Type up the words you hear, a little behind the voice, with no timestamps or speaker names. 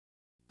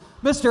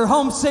Mr.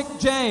 Homesick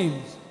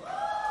James.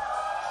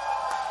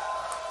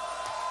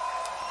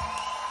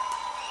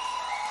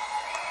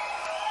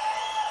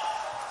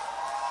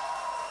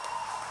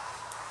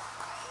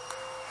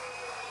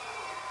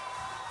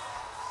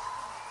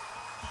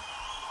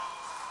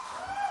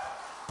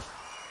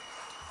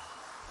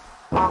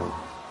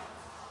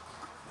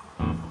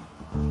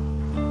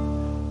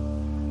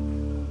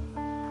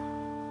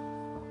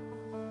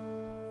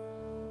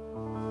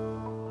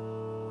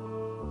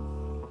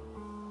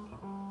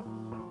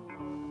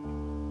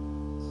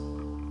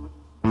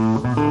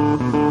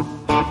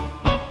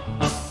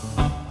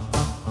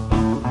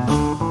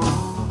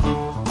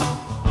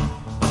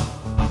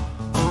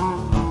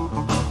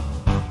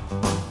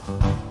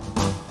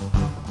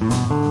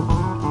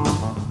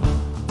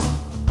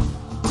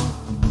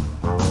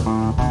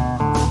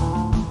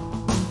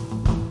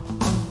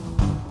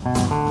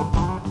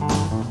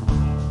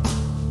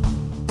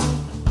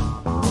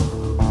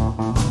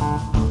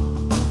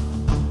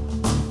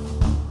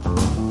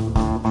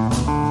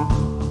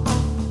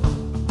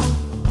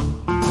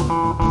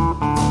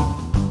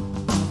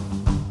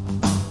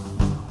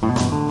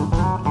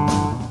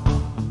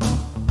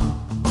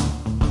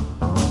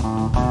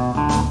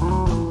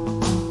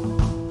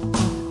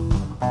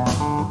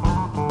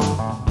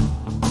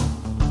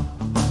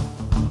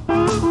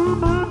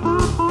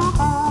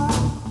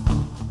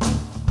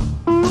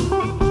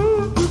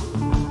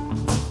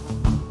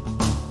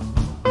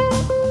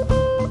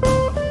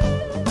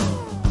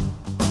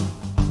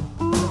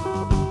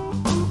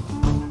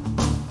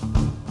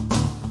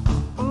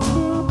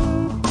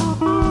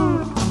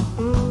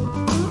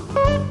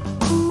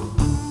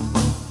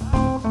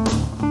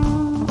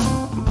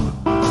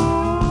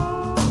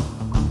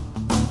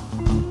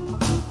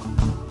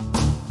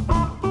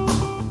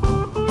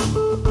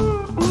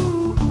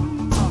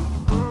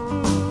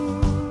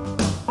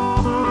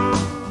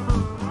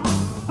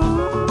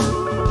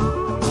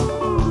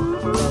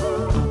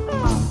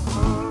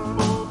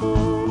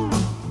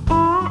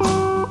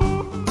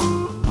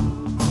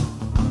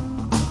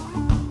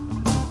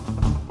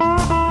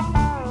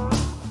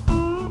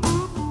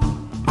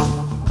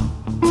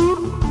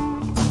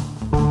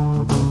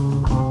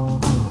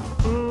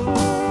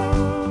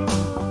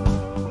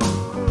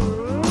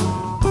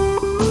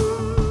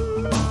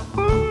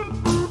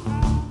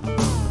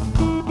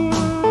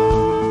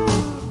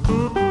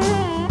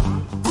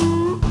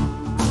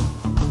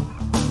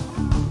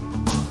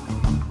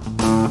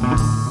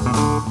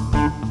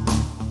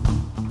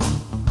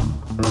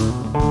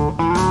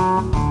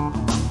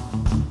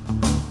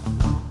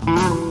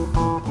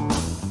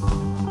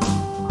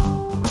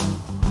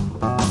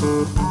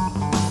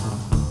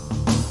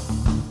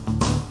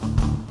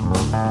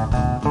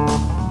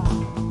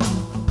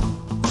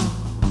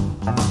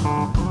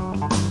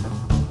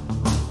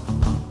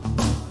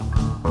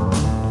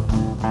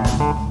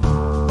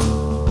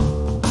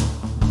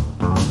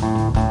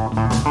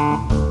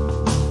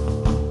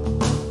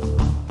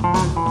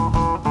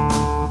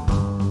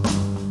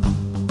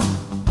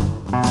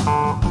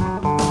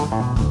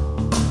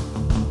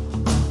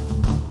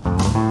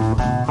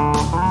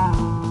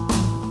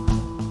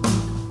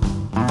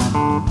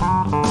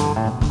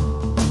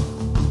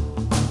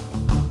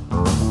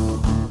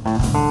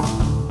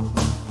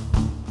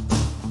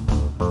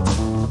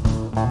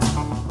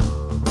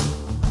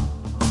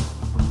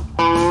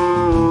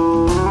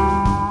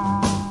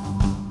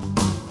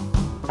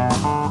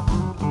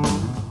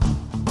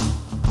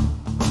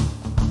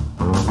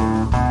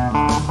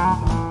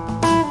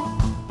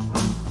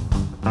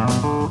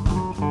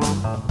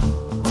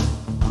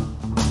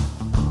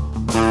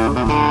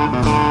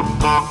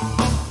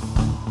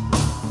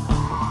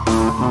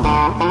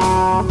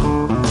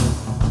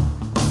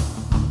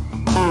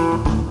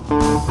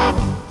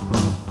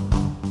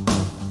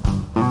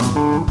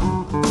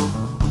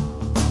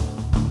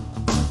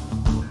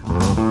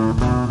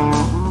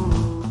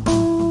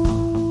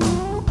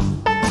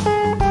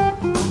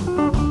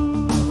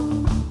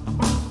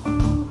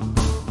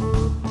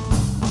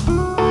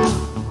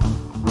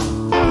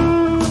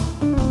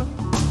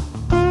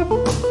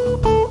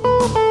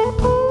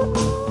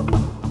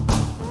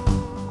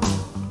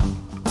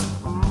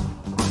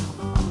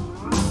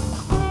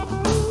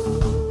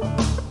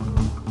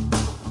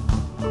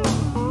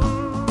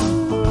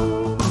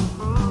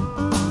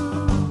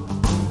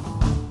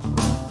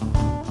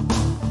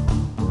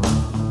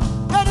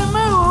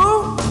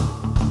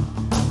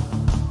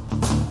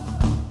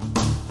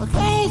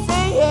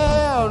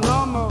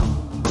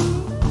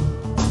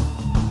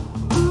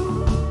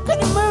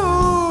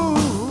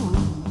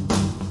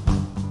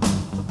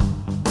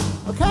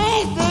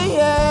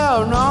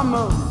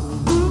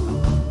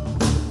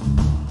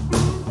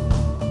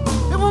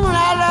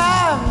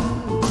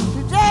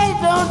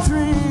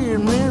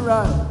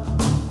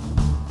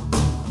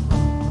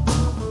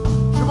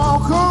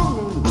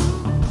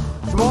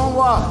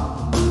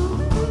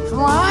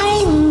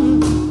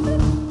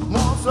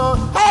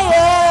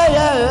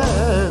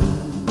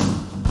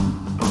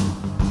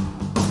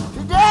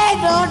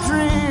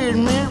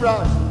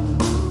 Right.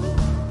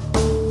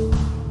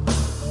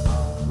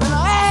 And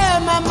I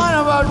had my money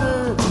about this.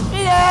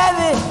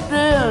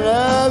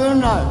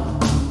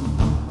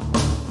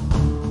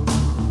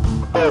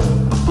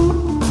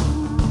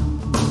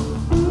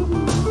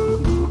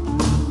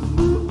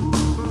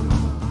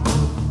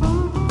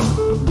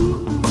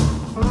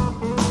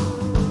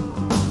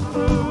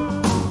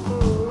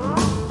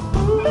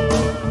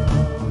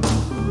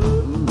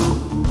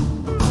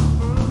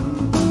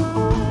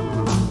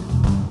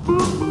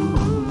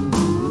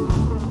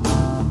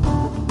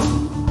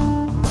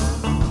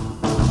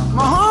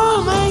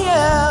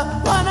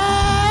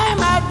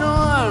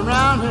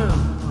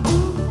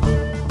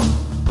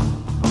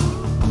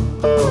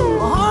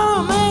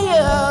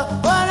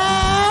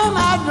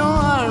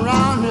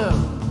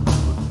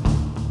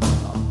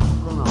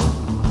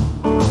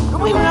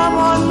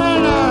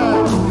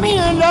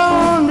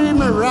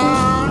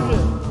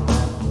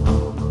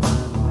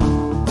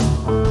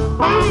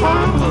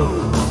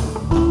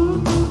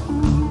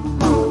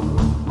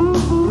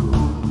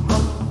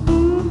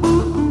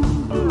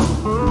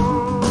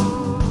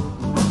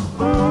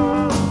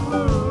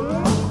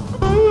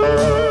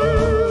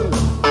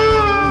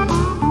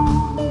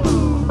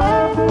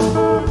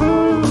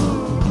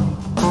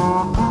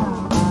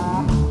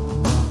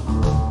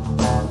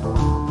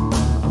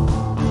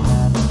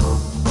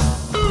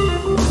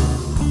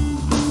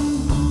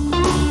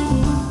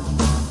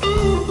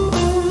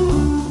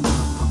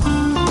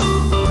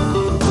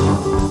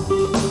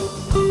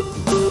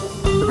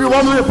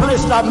 told me to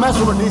please stop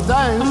messing with these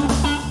things.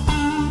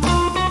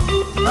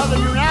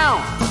 Nothing new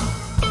now.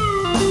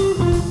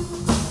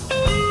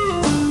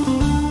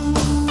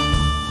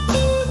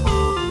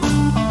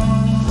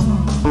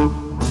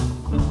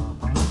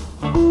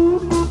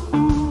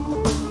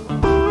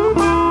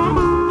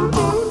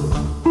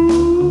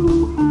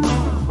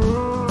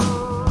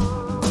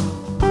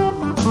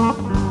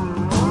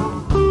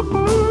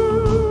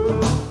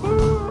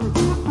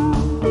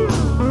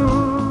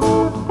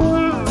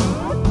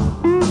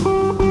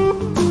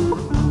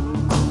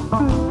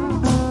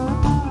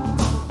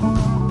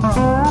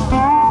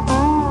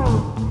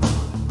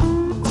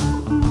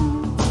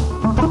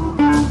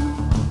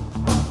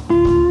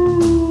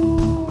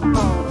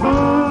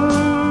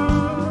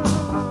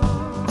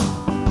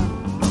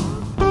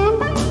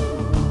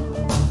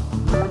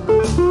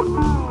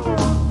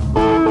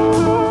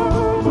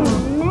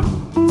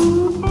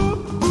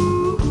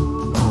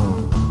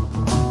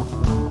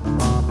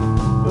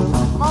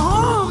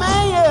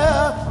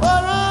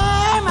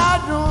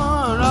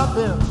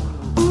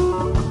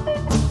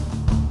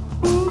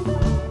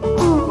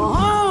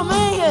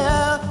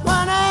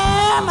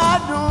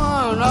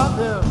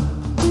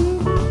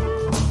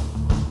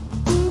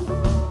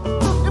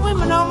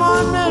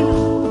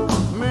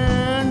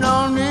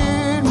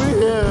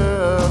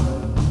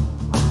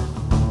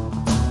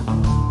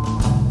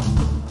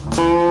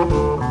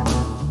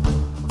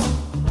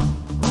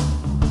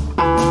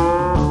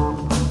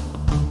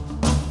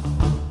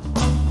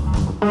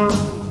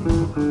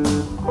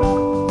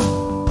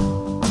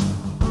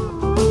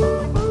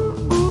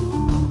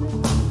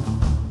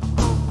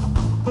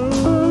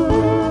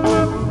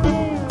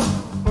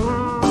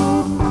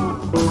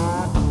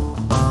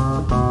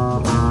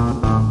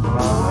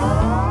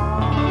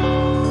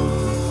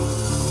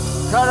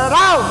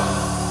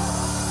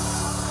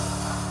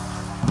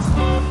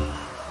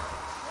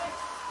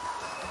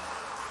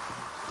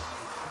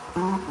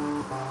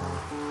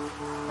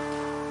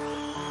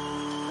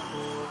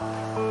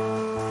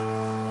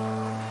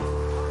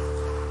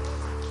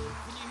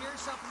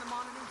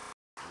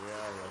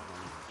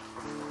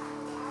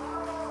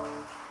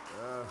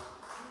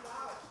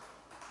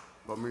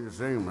 Put me to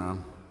sing, man.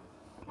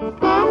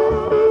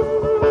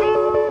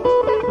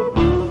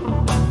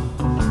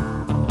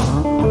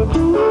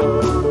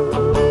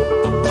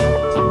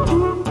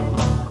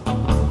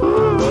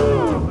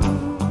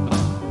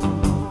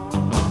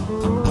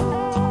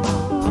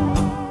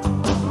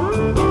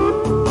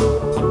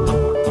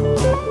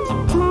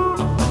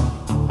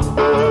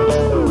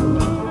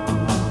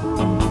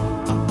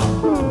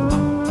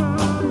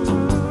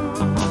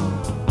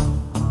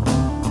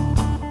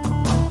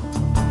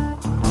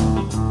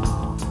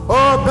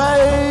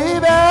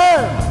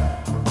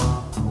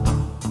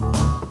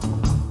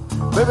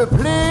 Baby,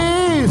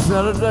 please,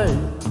 Saturday.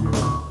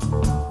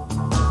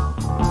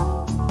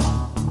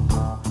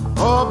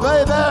 Oh,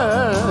 baby.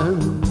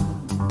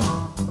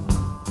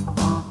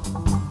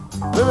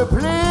 Baby,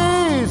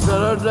 please,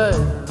 Saturday.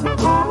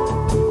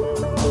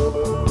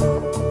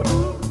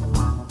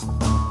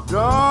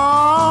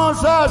 Don't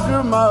shut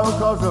your mouth,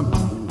 cause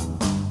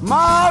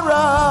my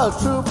road's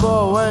too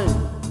far away.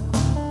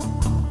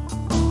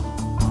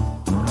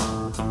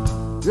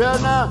 Yeah,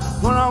 now,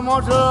 when I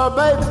want you,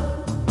 baby,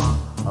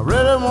 I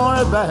really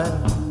want it bad.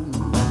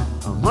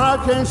 And when I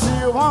can't see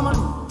a woman,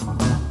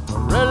 it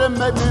really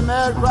make me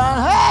mad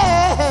crying.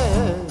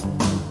 Hey,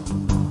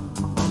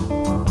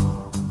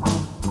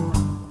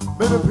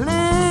 baby,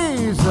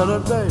 please,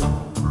 Saturday.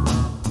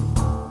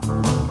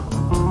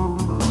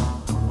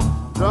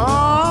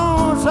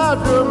 Don't shout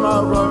to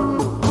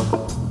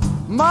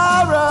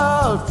my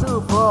road's too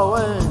far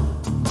away.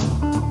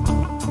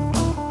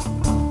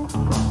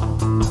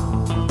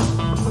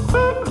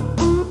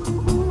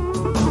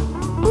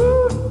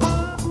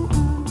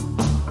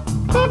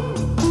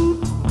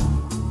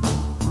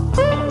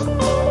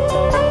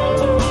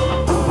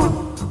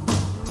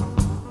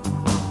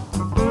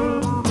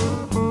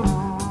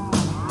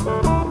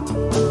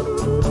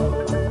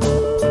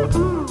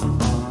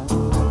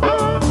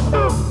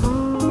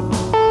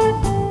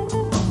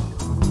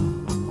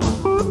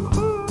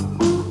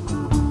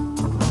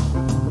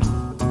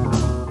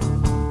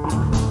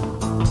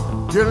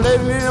 Your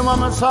lady need a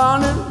mama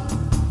sounding,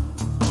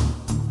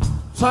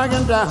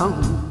 sinking down.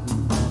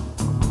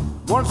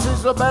 One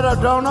sees so bad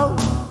I don't know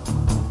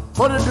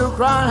what to do,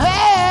 crying.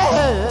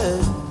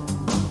 Hey,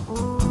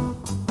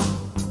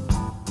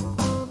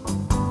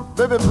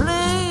 baby,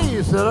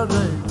 please,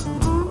 Saturday.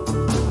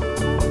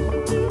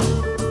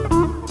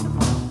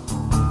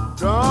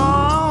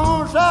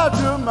 Don't shout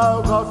your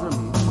mouth, cause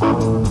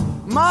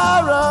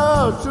my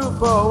road's too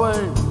far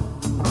away.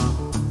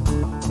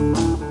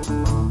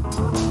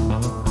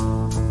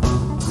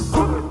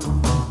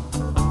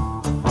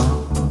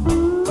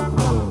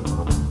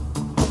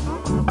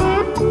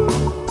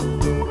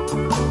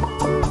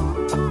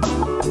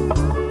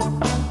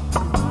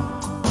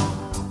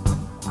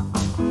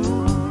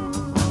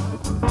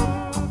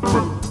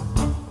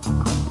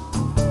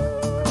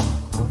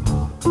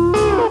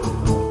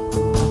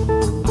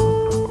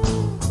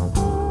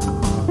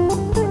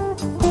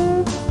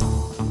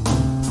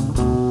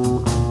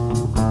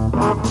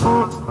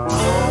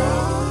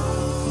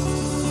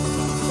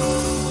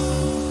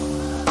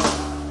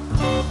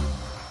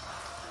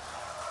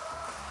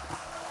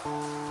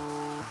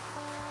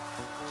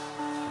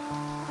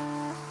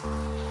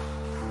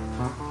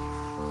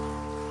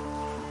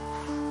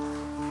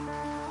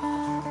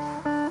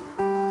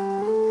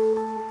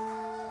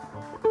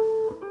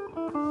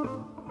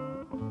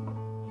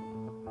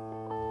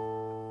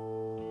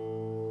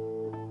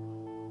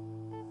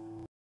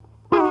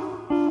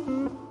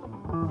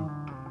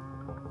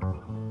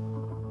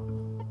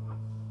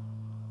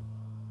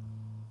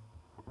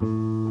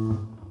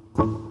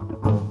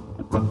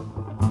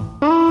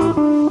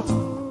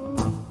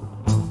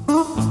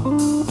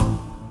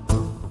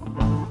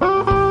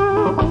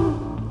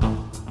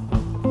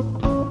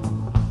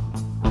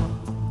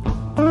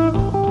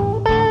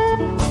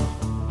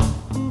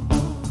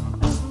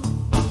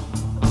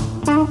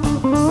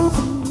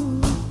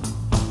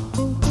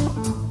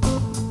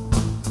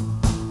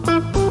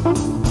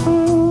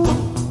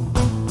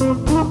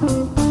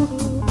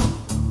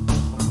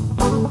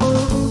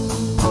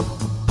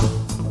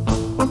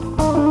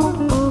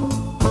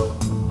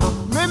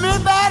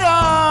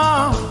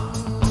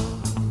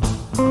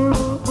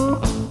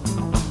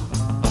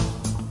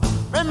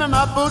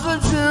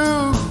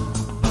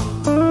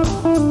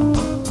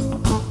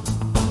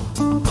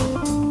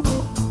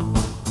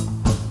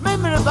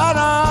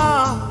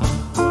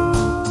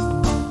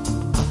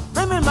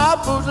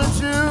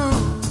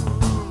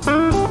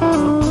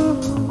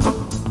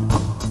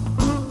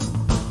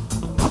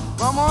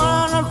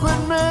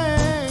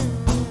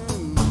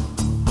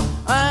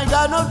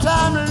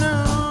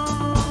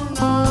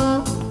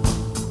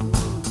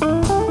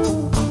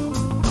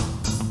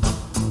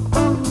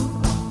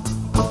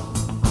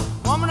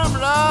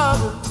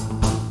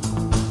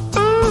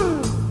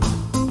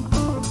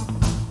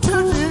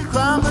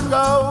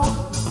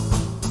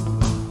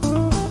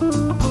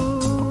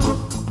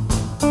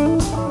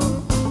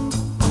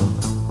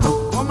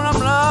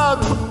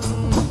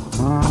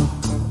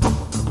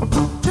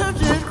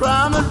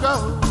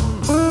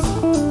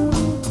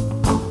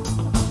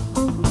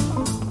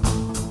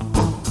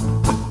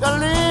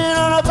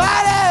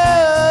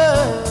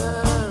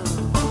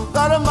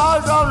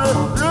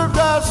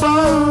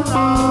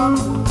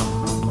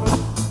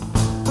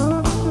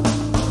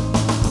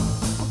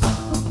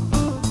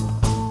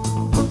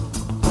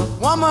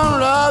 Woman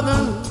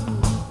loving,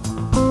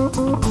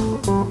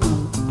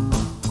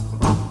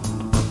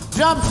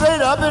 jump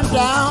straight up and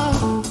down.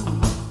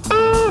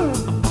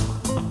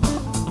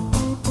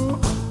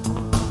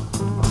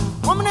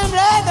 Woman in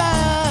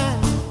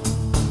loving,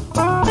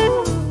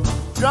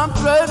 jump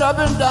straight up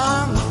and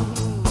down.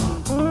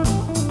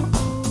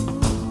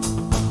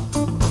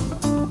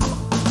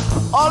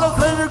 All the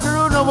crazy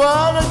crew in the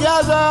world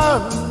together,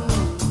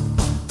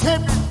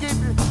 keep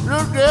the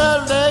little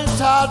girl legs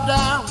tied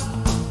down.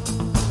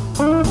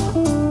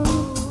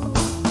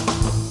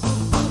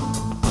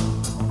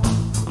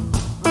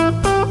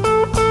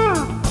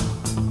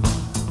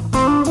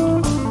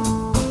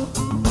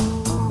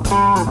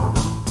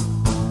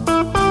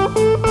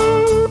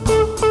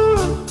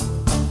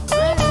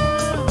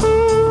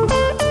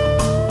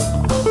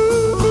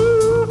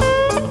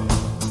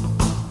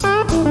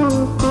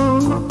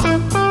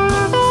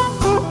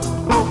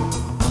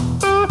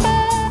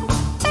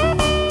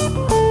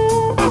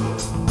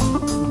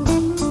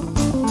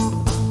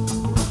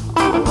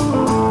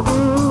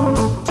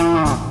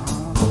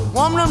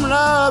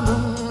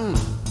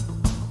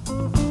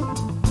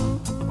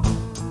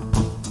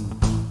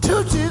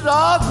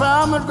 All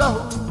crime and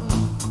gold.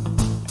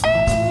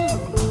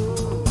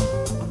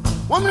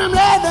 Woman, I'm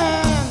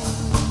laughing.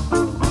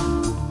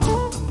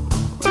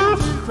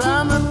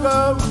 Crime and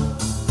gold.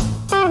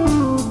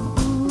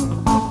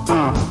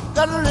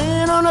 Got a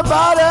lean on the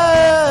body.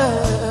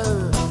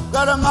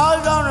 Got a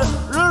mouth on the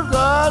little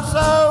girl.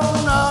 So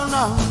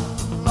no.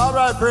 All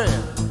right,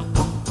 friend.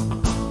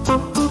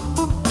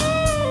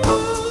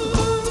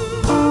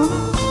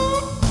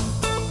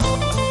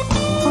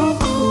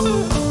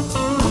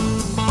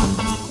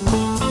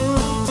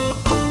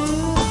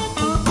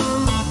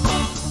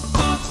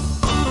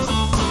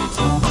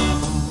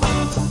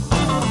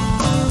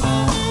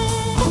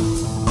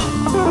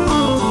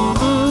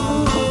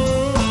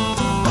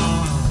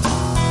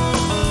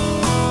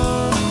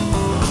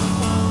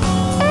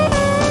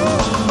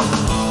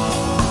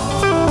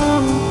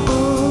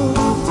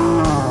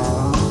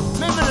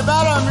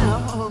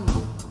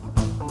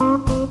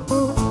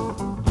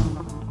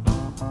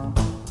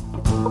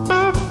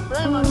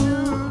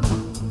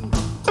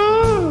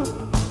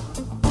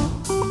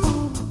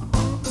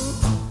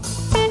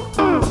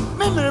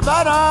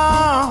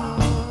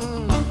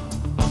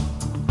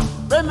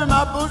 Bring me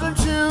my boots and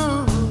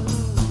shoes.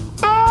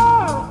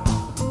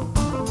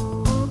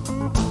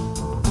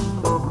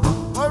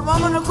 Well,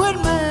 woman, to quit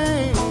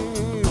me.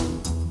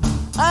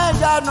 I ain't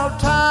got no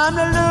time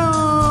to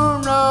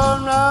lose. No.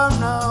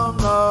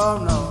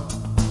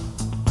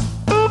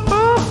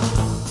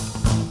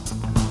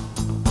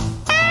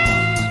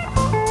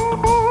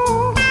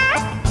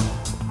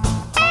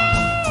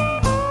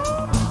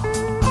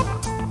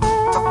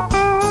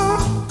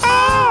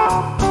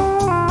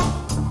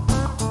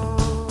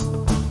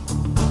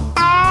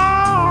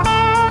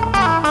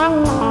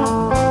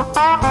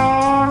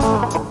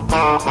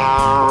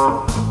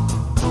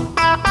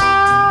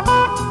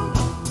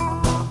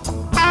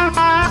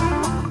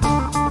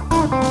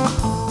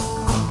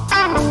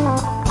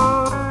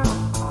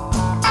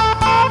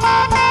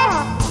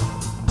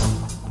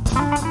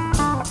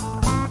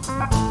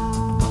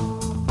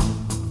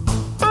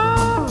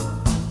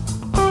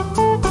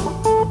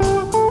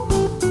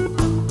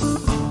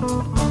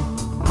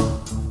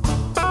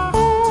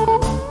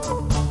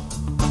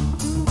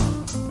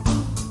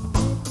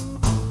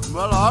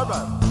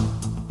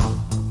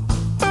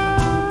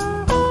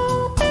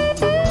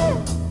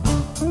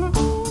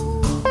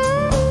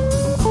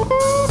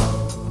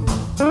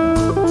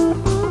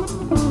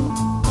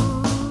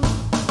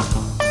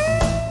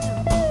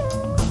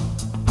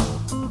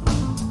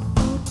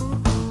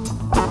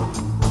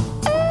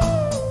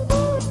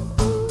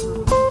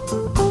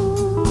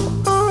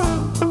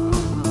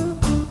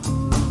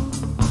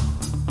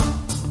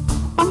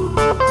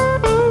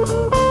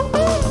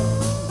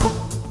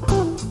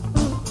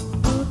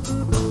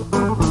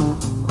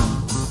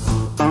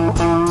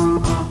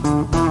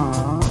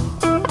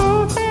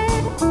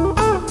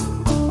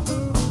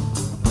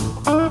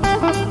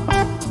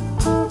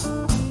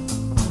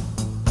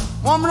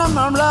 woman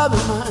I'm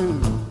loving,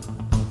 man.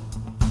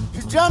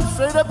 She jumps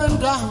straight up and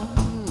down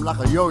like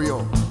a yo-yo.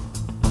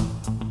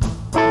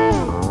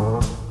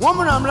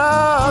 Woman I'm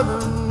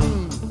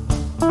loving,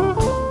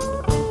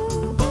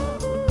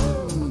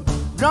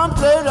 jump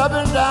straight up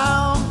and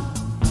down.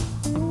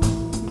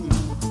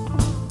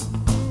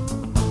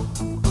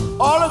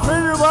 All the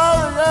crazy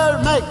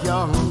warriors make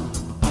young.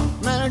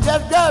 Man,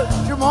 just go,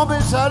 she won't be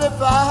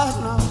satisfied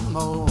no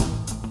more.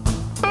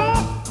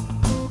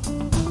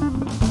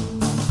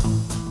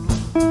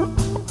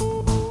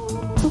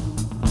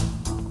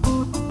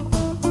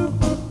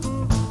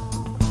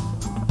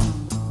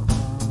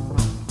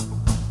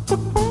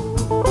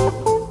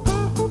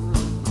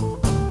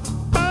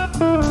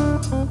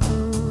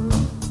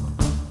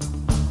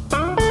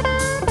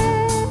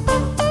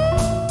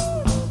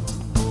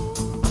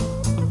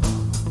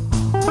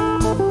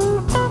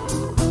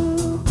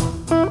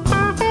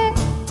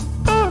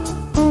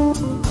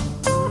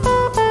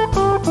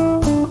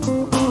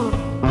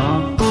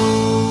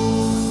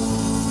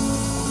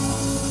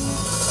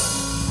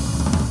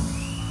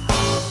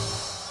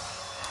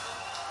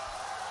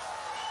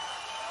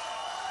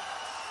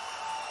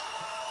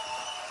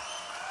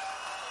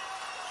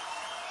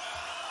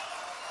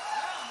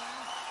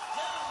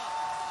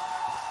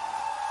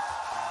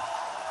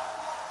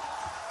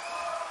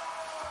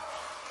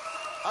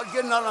 I'm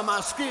getting out of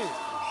my skin.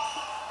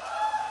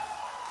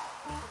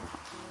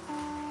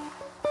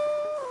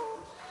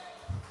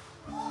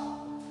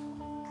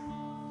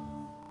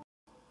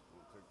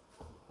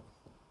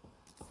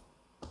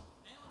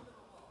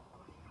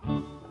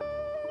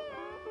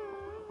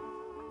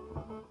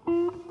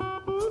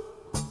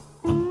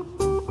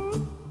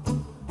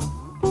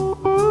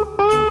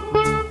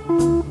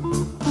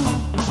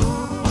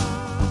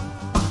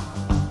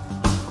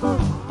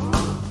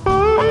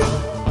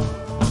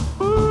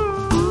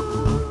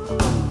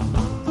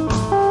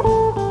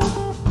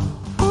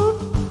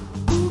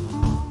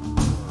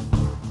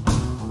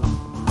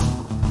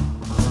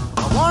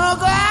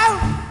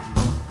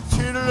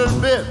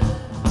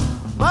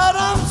 But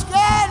I'm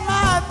scared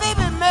my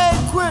baby may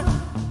quit.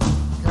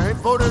 Can't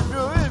afford to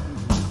do it.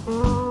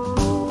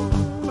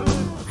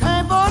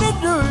 Can't afford to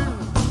do it.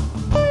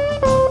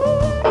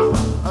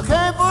 I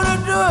can't afford to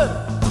do it.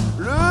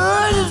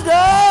 Lose this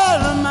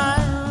girl of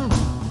mine.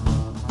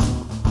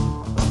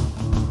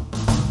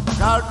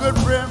 Got a good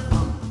friend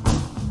from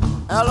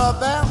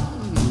Alabama.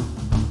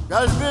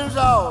 Got his business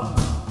all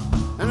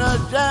in a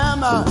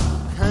jam. I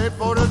can't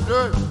afford to do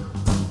it.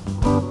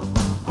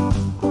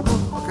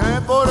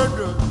 Can't afford to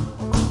do it.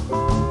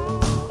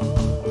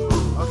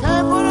 I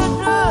can't afford to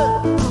do it.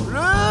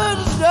 Lose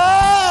this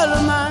girl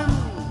of mine.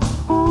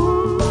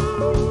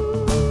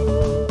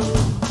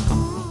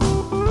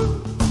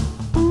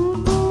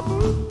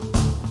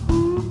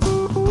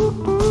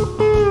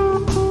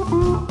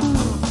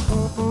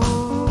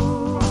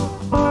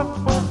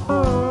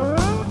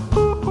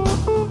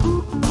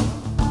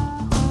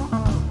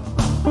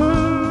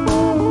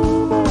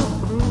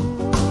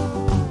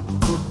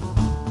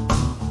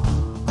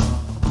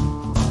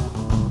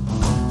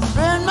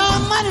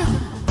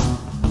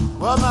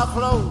 Wear my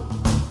clothes,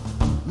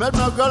 met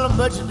my girl and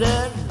bet your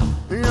dad.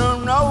 You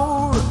don't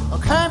know, I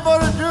can't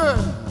afford to do it.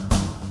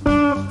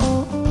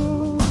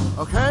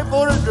 I can't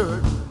afford to do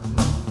it.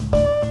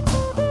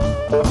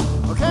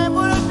 I can't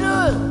afford to do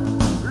it.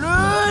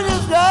 Lose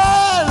this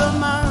girl of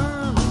mine.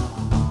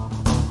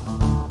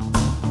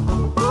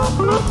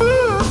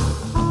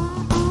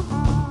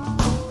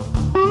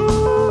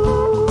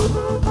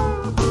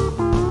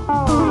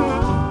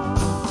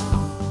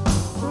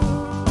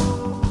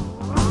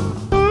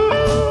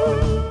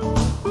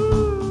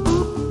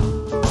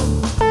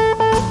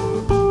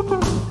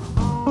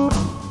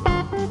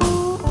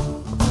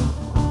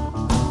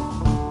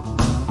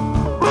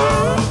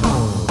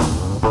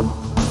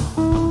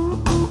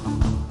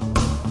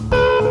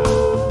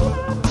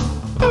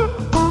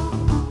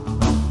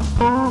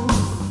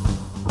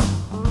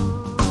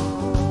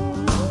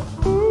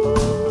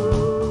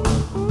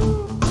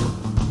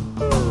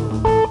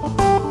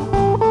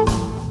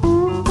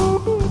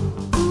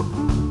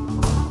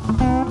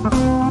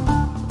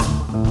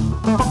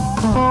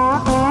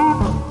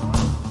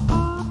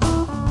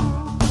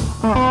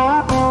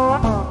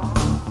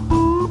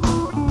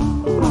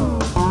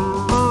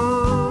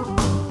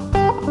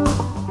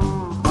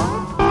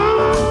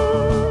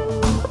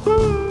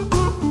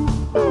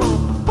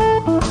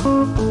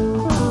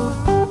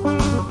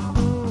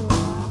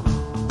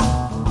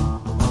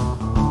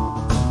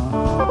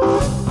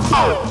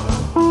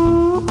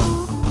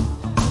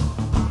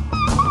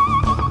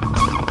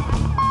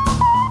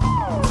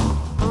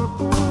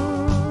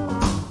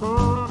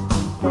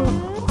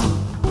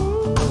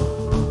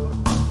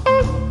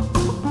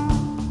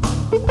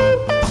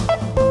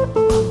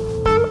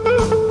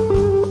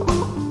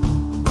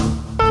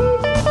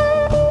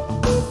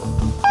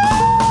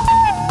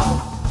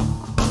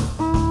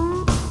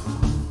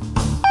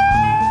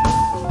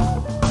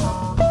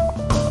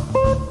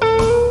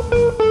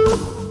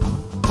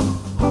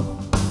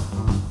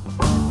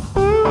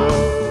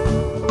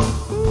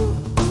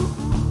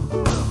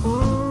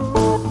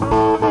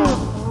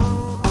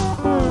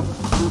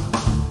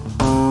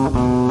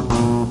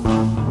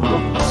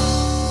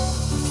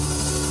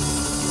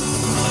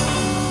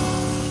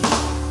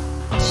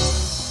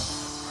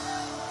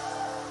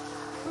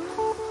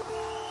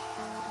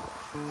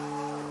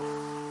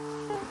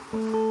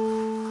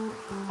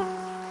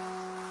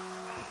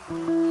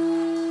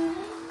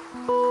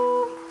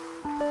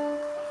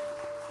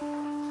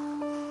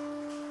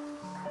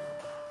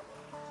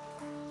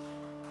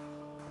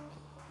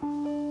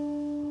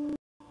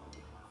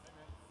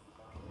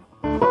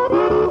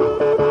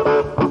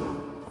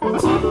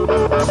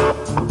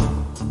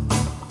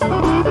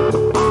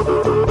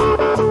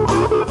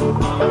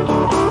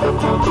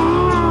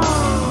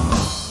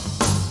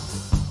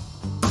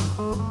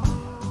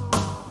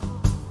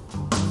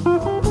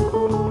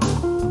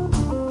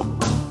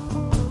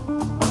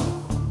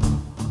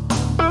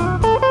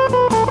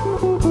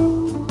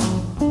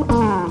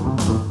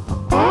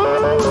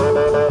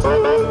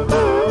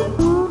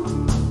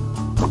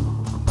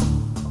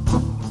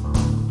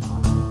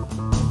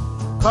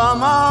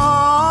 Come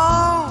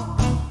on,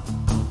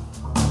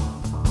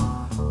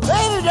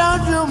 baby,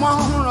 don't you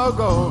wanna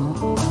go?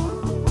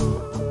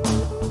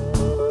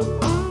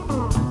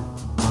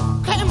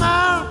 Come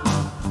on,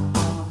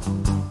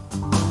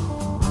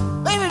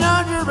 baby,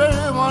 don't you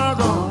really wanna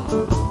go?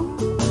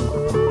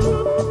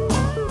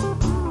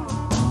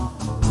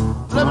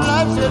 Living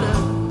like city,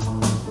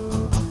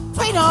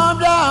 straight on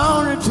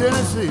down in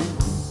Tennessee.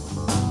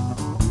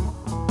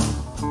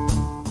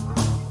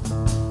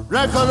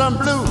 Drink 'cause I'm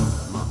blue.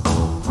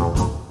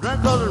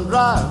 Drink 'cause I'm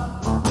dry.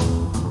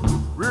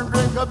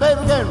 Drink 'cause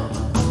baby came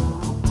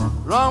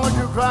wrong with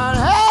you crying.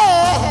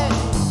 Hey,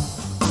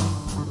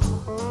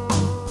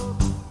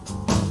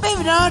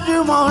 baby, don't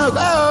you wanna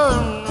go?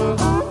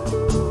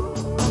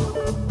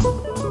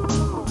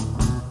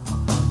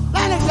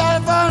 Down in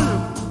California,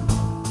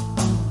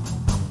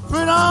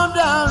 straight on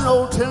down to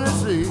old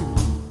Tennessee.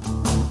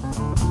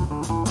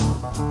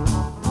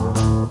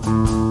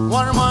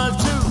 One of mine is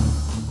two,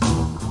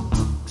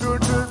 two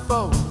and two is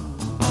four.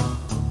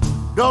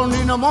 Don't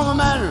need no mama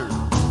manners.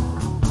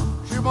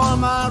 She want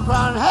mine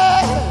crying,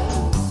 hey,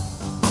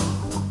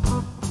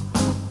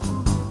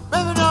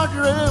 baby, don't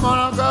you really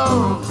wanna go?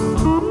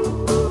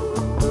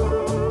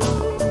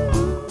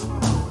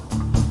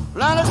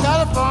 Land of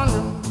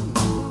California,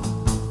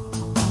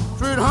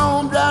 straight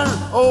home down in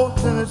old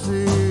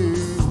Tennessee.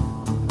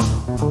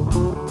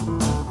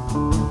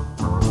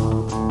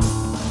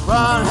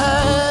 Crying,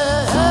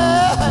 hey,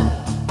 hey,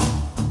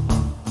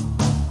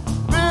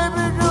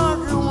 baby,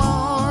 don't you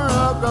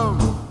wanna go?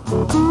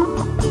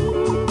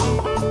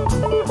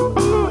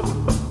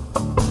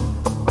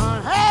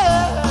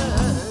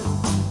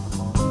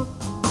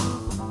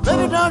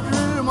 Baby, don't you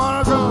really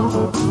wanna go?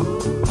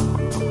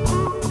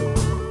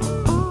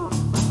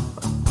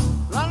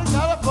 Down in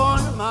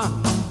California, man,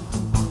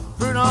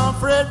 straight on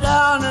Fred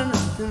down in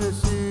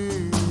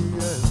Tennessee.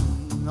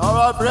 Yeah. All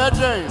right, Fred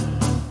James.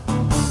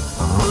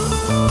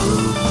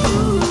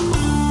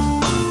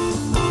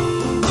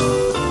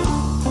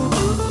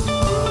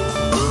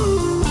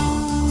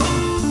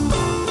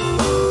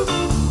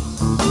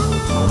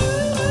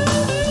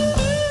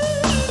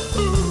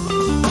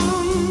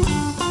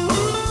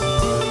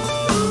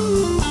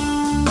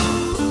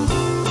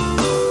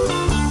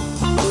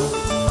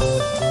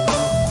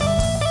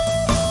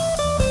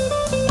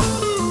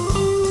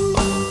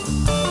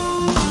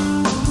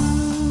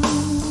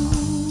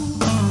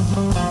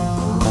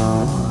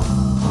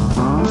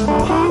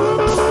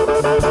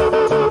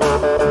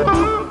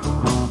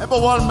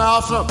 But one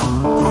mouse up.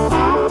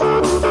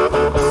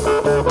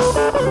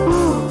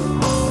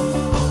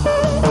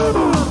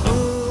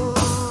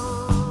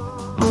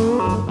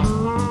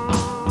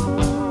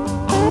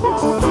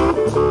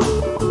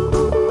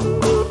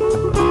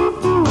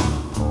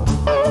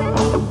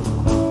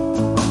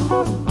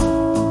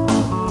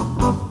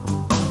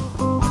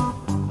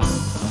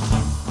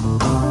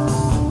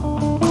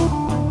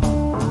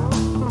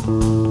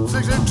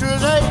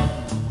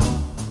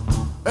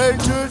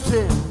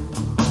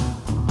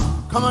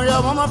 Come on,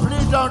 young woman,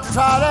 please don't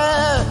try to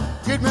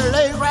get me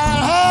laid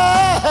right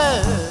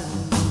here.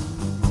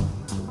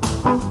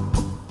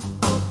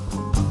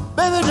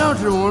 Baby, don't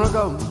you wanna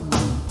go?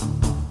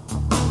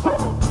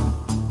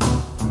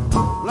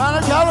 Line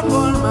of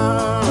California,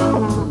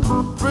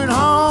 man, straight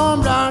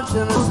home down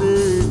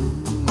Tennessee.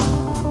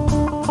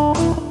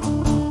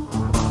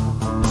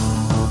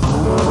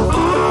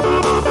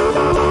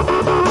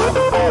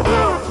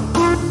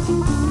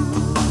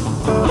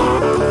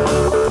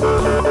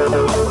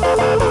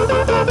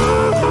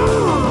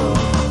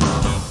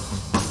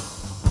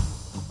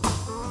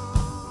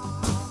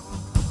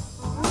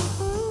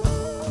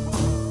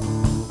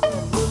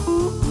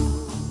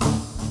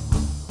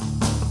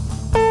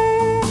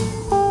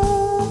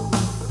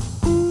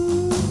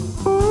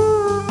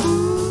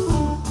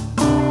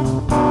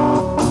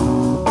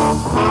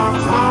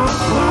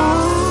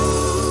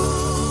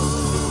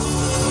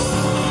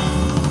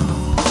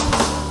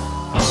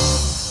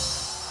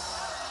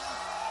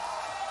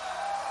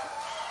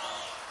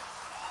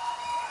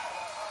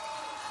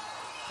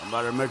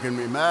 Somebody making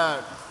me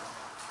mad.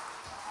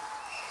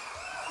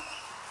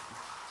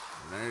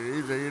 It ain't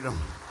easy either.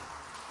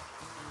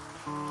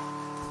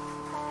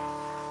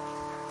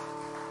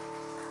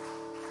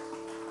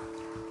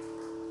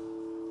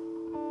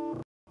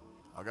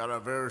 I got a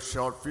very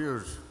short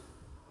fuse.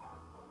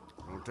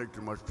 Don't take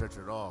too much touch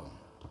at all.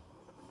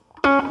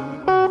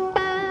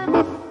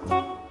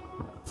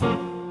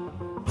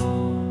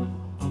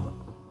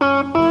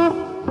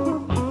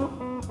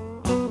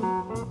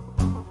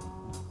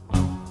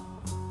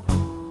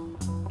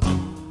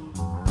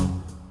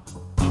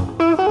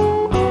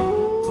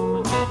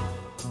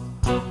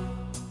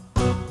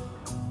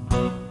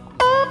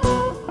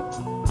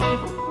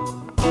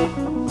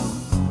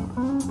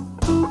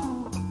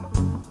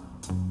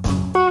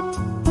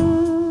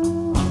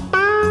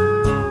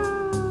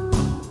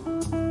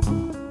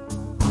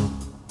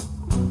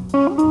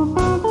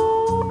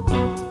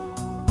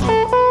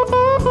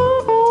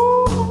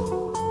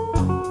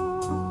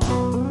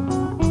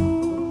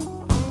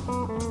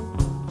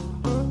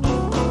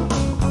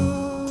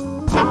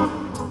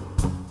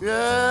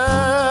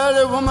 Yeah,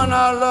 the woman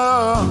I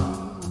love,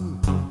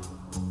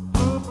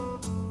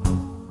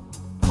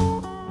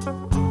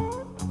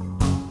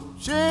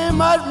 she ain't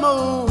much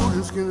more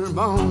than skin and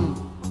bone.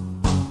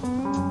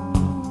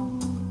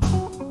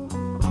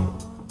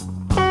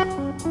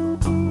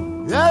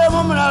 Yeah, the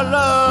woman I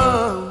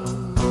love,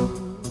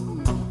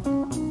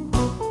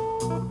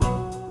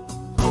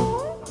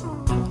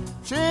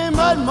 she ain't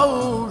much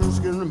more than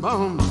skin and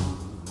bone.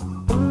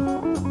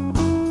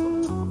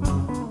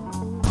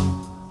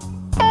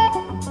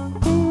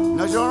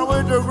 Now she's on her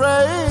way to the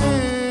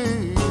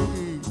grave,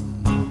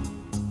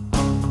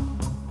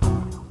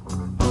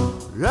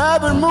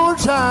 grabbing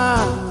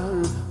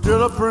moonshine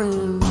till a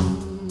friend.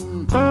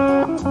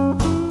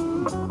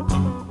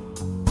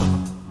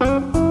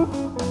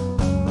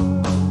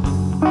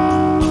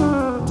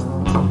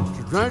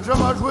 She drank so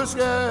much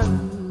whiskey,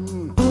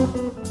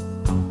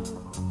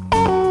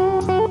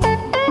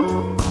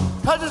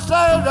 had to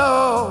stay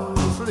down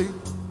to sleep.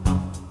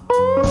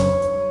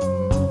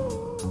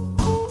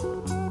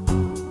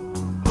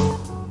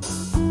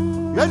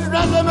 Yeah, she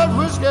drank so much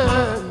whiskey,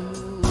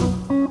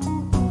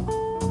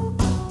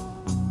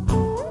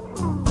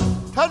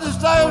 had to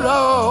stay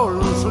down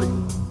to sleep.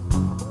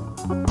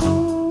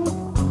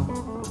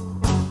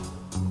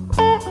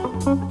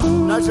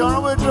 Now she's on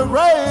her way to the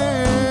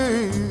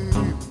grave,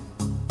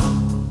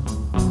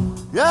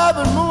 yeah, I've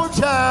been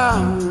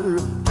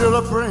moonshine till a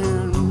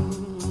friend.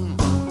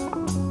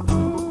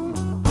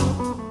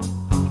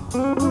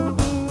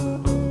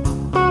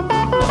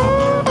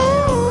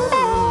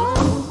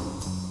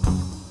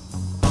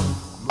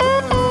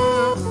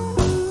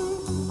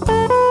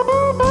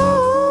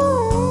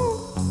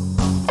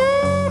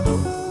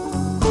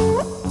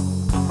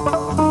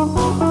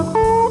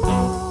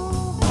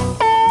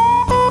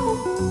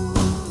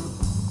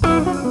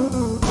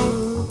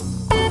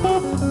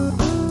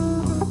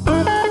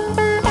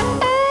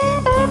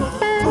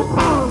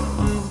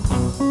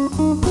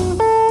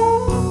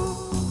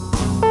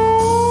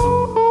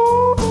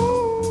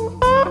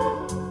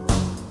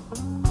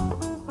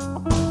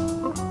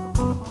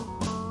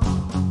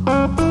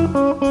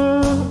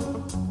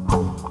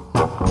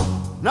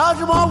 Now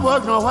she won't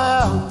work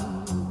nowhere,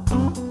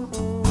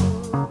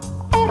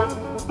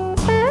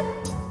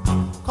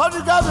 'cause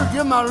you got to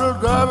give my little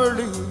girl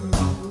relief.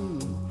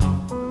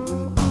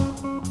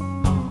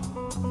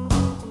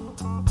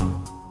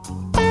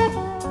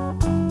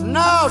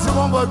 Now she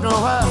won't work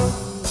nowhere,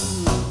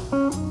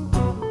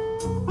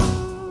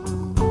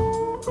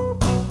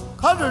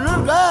 'cause the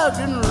little girl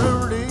getting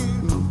relief.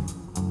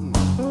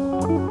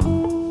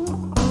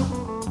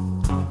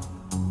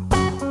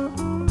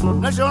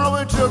 Now she's on her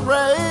way to the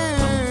grave,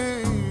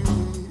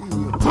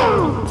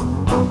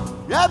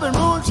 yeah, I've been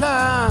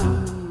moonshine.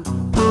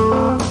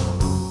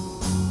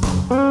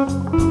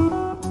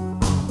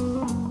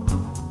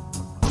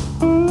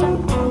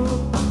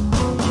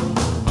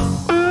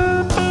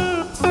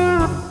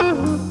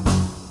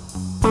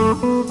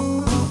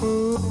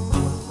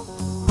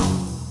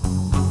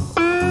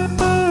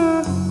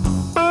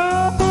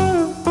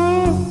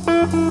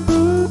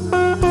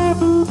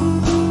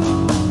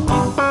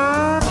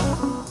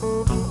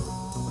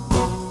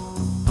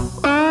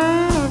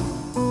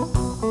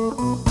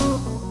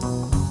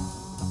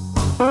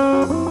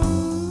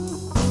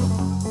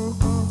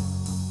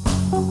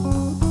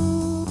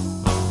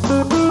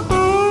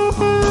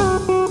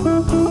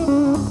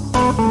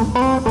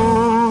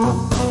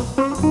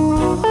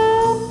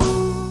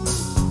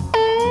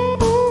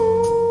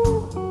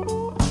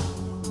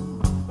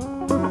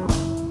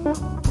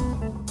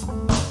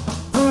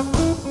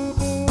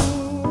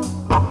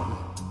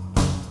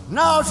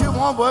 Now she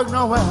won't work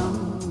nowhere,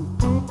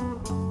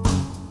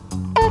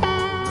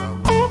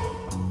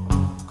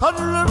 'cause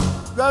the little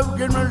girl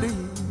getting relief.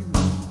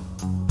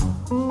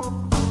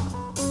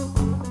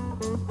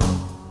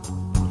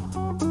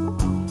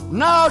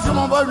 Now she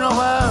won't work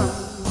nowhere,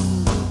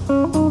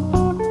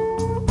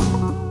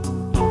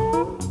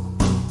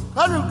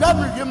 'cause the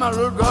governor give my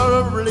little girl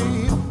a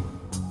relief.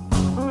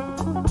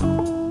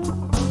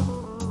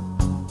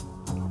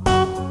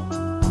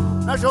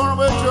 Now she's on her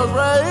way to a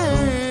grave,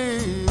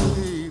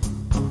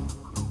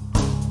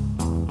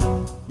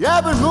 yeah,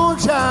 I've been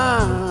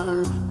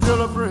moonshine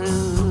till a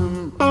friend.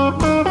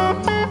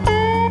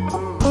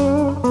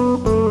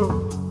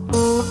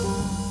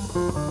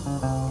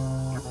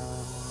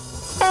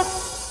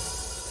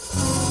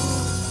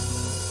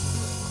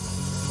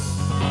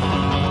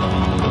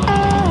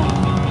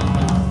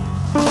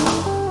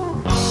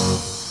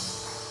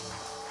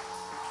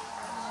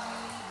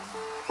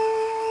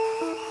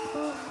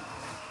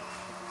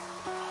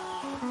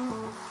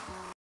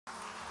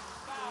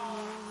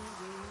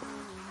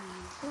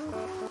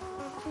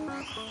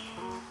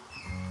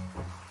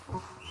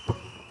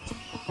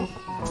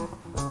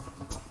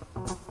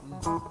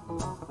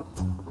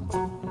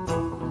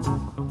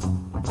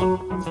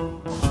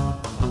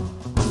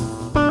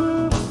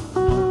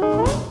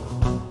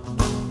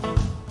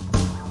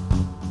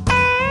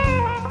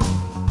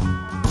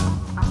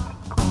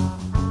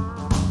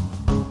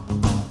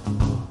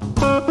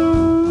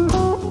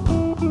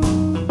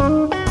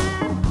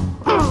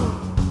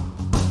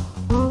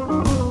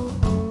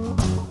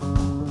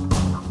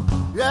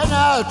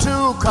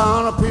 Two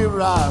kind of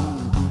people I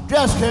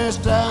just can't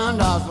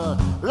stand. I said,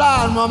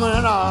 lying woman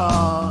and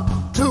a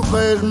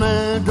two-faced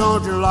man,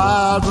 don't you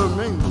lie to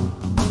me.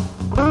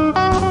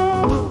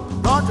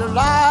 Don't you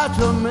lie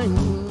to me.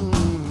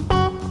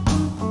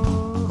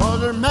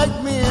 'Cause it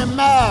make me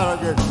mad, I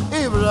get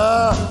evil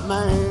a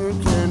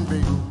man can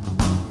be.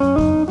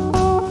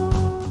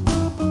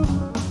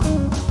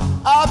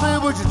 I'll be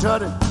with you,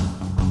 Teddy.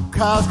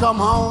 Cows come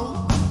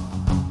home,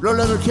 don't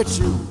let me catch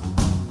you.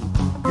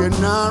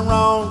 Getting nothing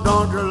wrong,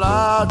 don't you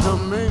lie to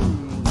me.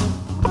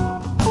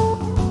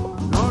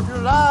 Don't you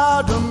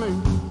lie to me.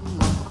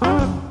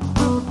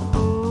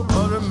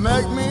 'Cause it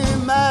make me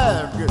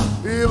mad, get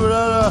evil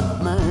as a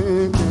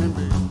man can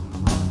be.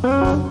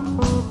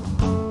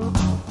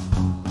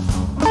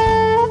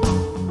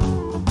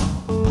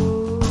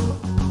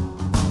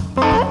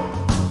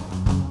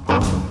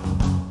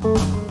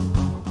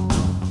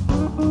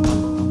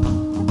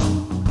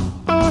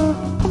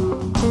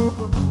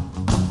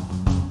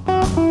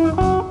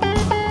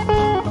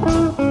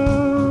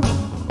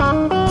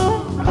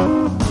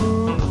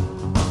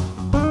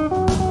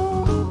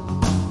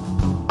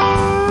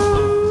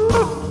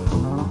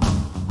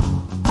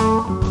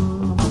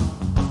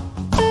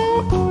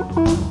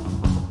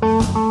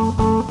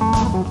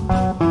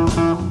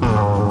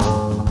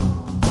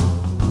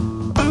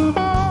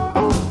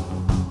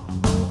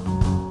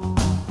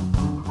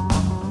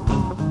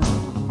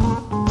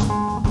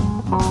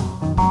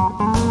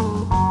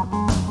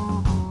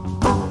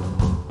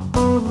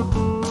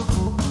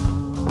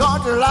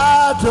 Don't you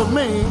lie to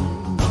me.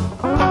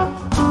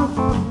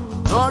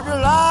 Don't you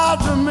lie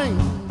to me.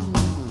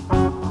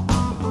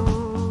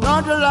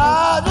 Don't you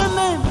lie to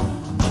me.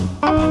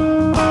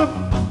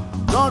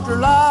 Don't you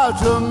lie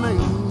to me.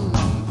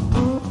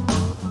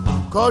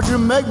 'Cause you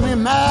make me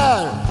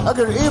mad. I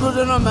get evil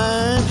than a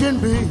man can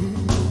be.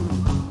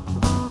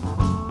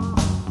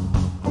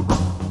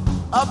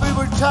 I'll be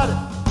with Teddy.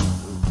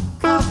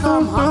 Can't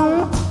come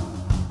home.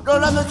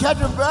 Don't let me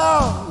catch a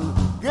bell.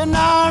 Get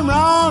nothing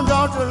wrong,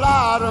 don't you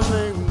lie to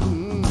me.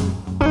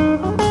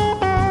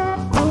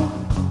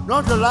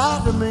 Don't you lie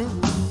to me.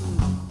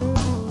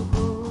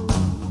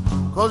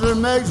 'Cause it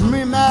makes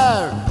me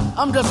mad.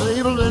 I'm just as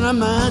evil than a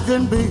man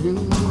can be.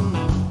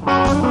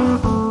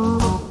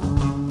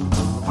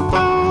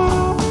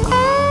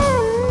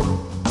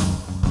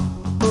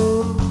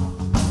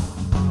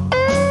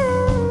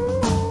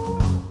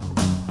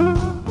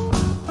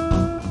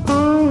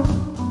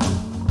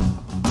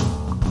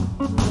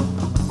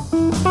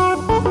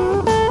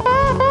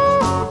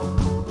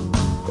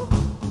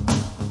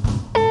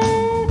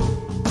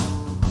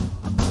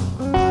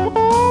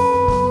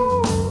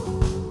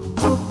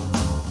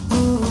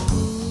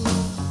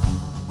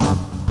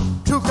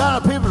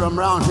 People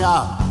around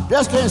here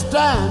just can't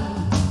stand.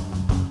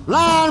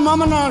 Lying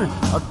woman and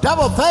a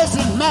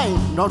double-faced man.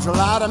 Don't you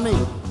lie to me.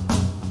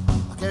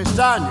 I can't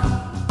stand you.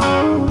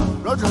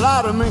 Don't you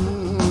lie to me.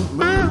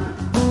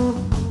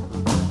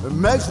 It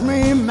makes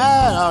me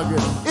mad. I'll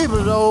get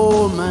evil as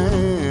old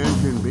man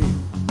can be.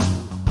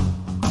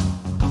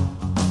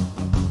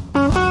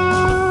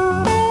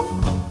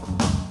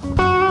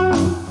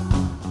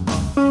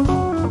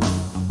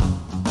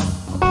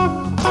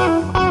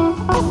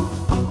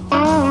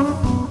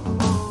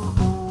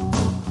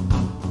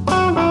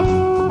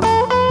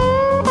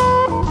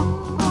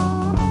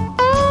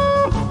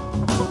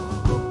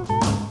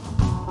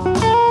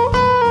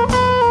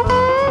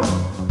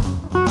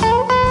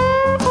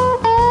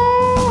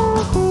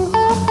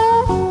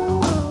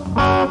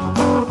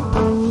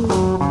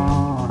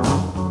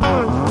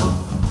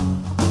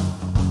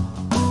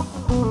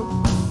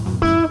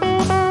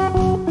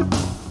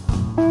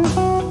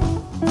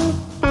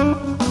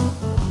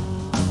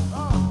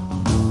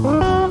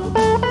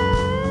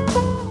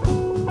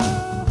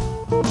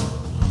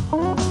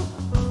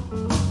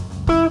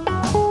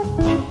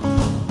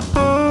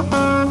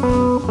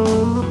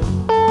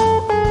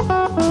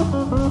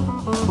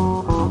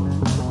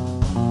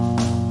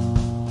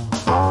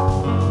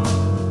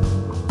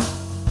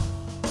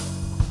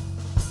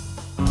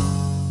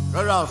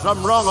 There's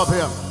something wrong up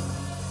here.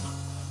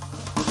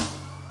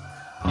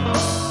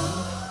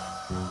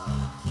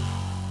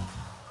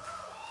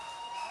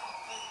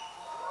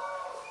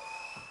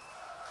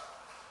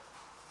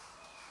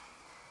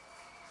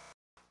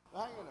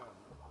 Hang in there.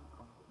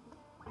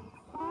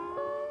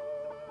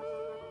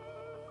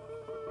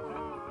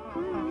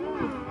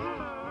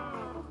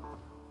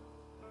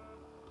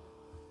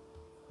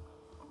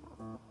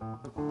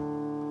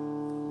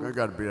 They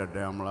got to be that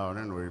damn loud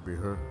anyway to be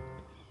heard.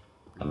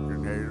 You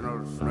can hear, you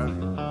know, smell it.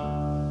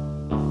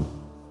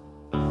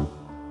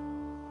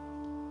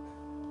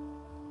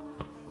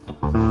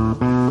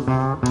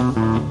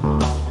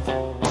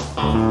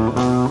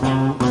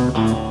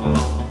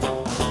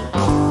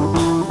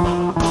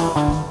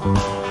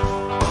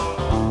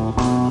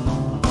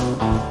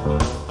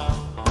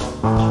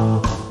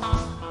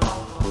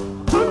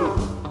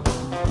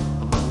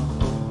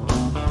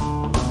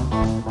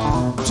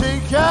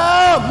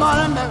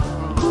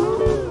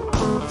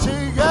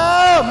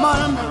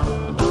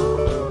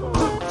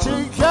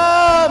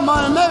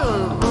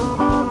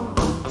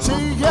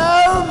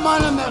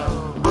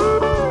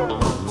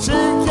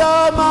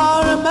 your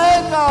money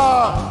maker.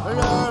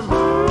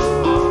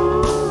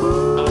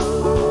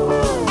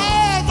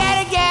 Hey, I got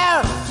a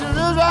gal, she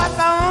lives right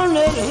on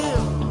the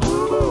hill.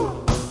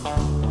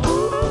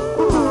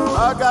 I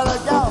got a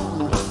gal,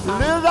 she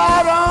lives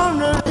out on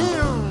the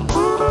hill.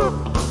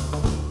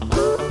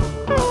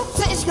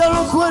 She's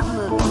gonna quit me,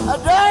 I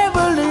don't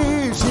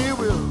believe she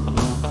will.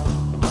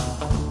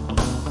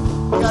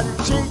 Got a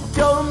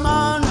Chico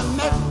money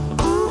maker,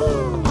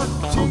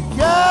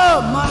 Chico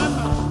money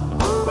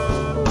maker,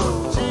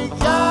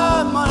 Chico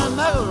money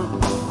maker,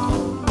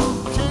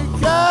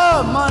 Chico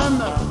money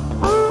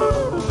maker,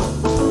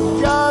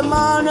 Chico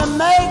money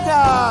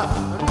maker.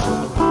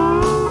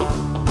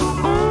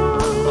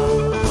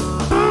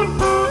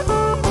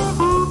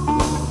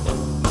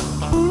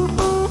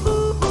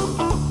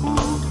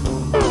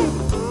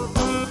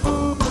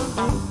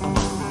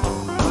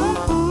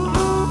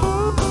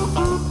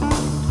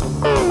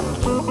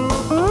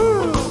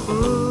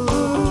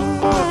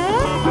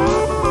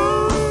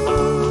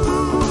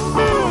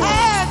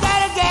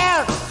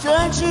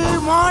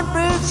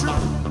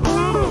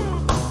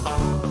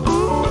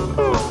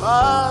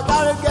 I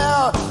got a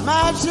gal,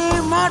 man, she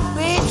might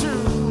be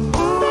true.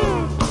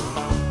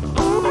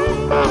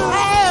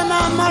 Hey,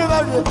 my mother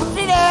about to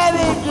see that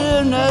bitch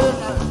in there.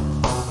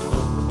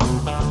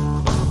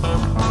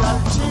 Got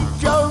a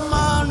Chico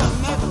money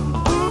maker,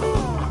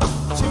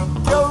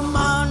 Chico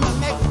money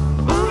maker,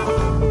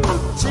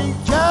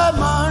 Chico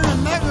money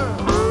maker,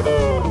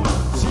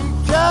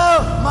 Chico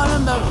money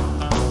maker,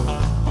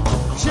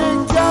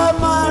 Chico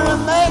money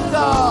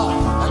maker.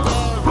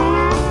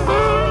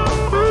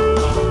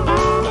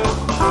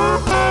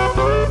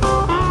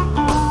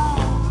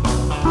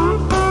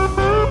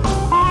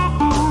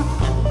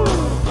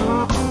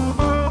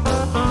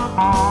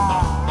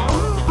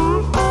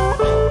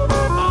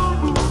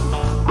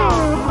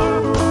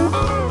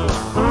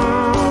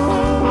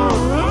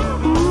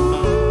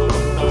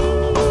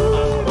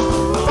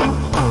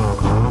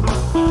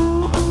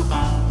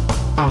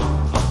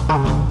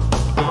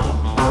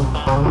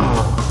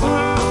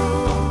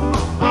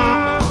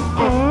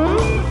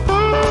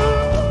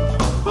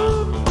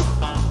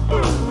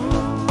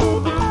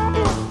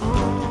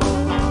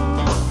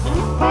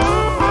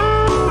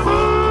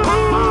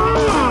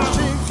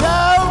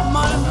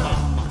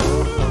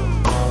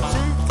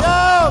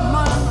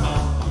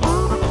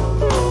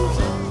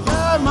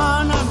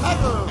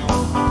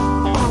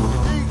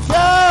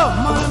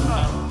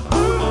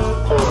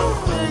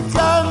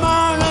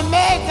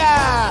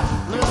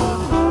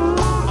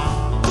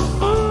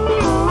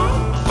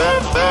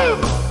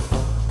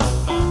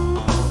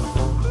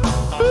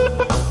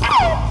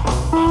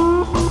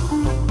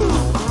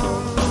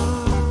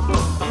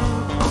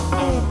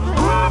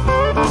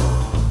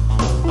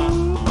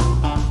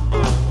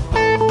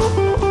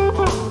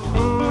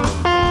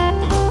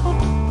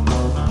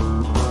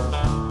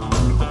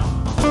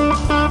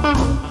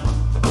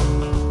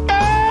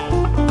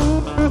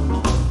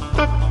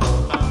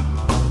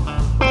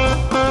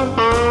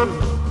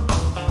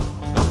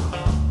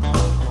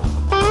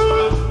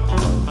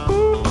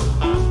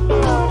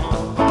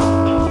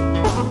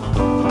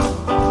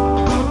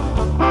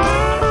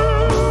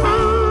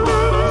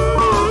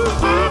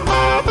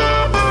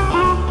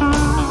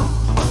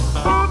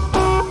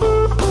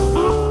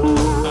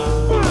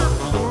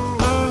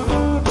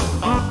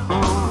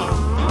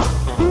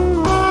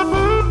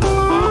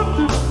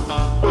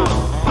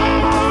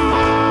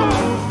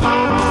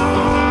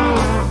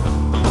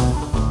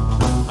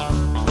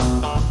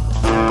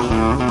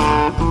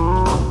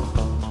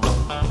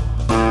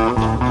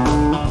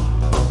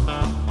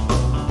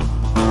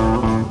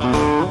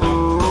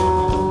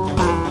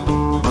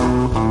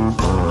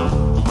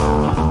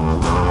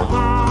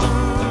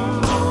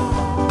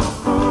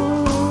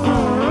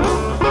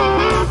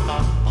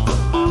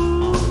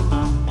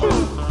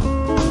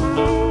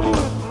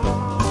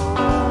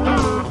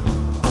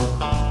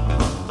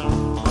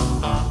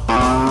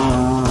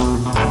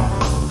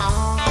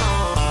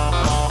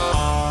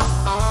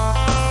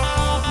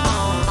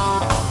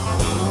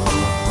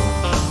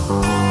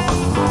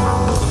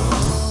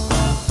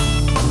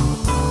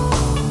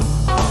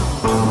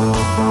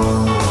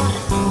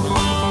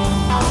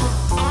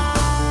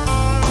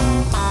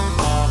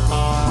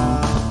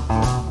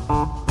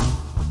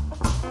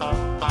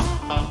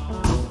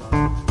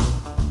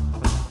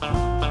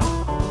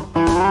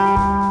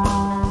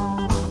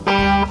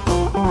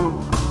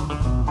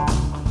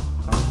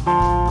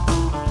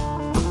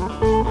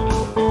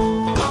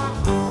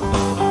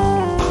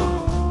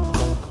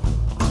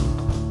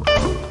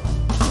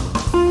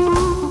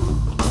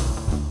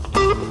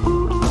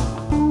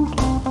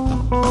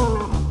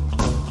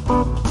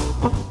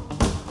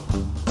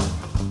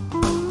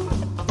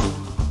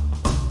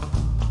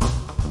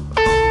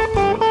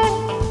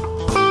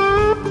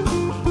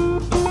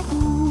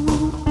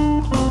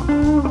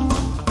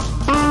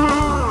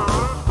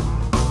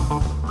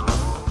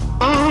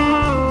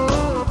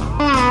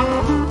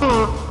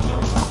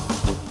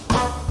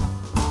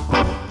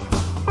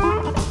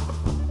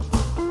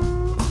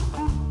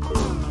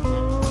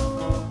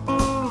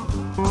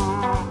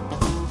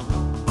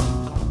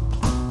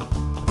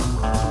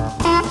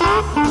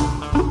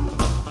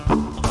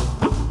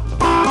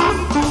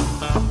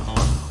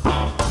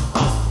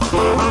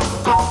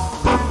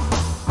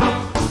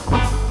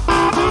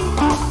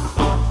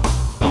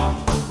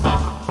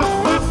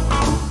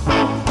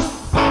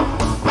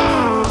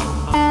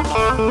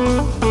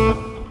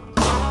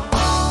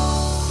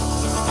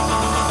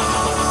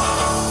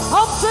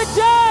 Homesick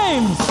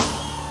James!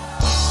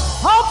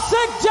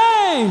 Homesick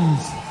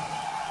James!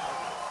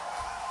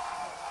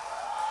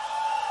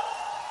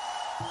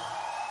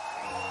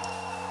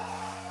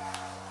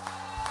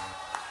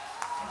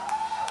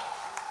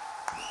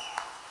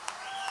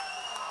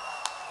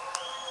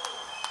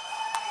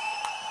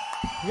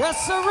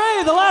 Yes,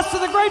 sirree, the last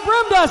of the great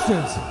broom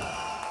dusters.